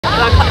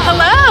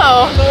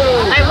Hello.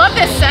 I love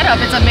this setup.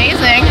 It's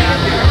amazing.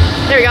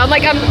 There we go.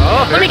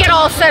 Let me get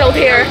all settled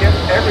here.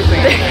 Everything.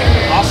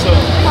 Awesome.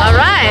 All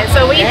right.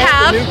 So we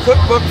have the new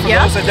cookbook for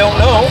those that don't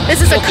know.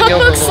 This is a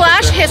cookbook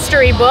 /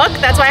 history book.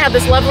 That's why I have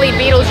this lovely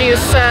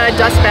Beetlejuice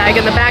dust bag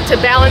in the back to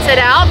balance it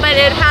out. But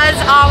it has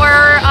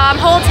our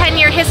whole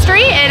 10-year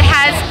history. It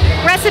has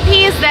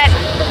recipes that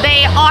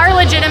they are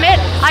legitimate.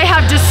 I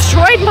have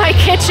destroyed my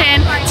kitchen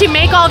to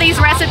make all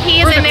these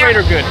recipes, and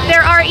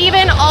there are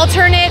even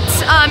alternate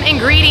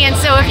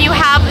ingredients. So if you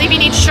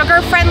need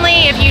sugar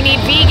friendly, if you need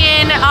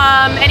vegan,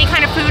 any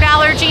kind of food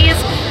allergies,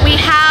 we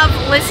have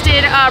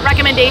listed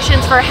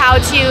recommendations for how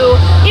to,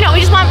 we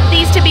just want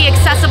these to be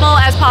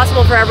accessible as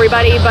possible for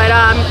everybody. But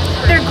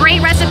they're great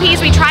recipes.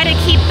 We try to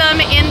keep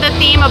them in the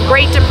theme of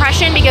Great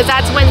Depression because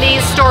that's when these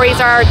stories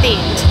are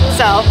themed.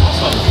 So,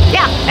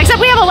 yeah,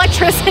 except we have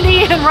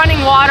electricity and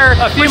running water.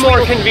 A few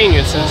more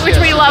conveniences. Which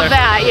we love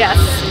that, yes.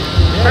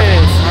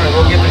 Perfect. All right,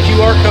 we'll get the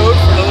QR code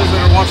for those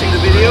that are watching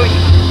the video.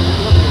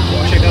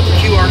 Check out the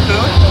QR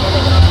code.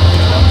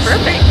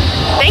 Perfect.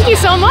 Thank you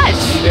so much.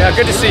 Yeah,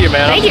 good to see you,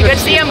 man. Thank you. Good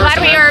to see you. I'm glad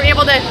we are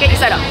able to get you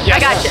set up. Yes, I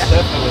got you.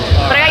 Definitely.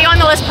 But I got you on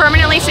the list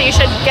permanently, so you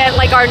should get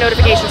our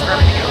notifications for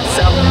everything else.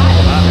 So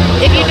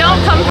if you don't come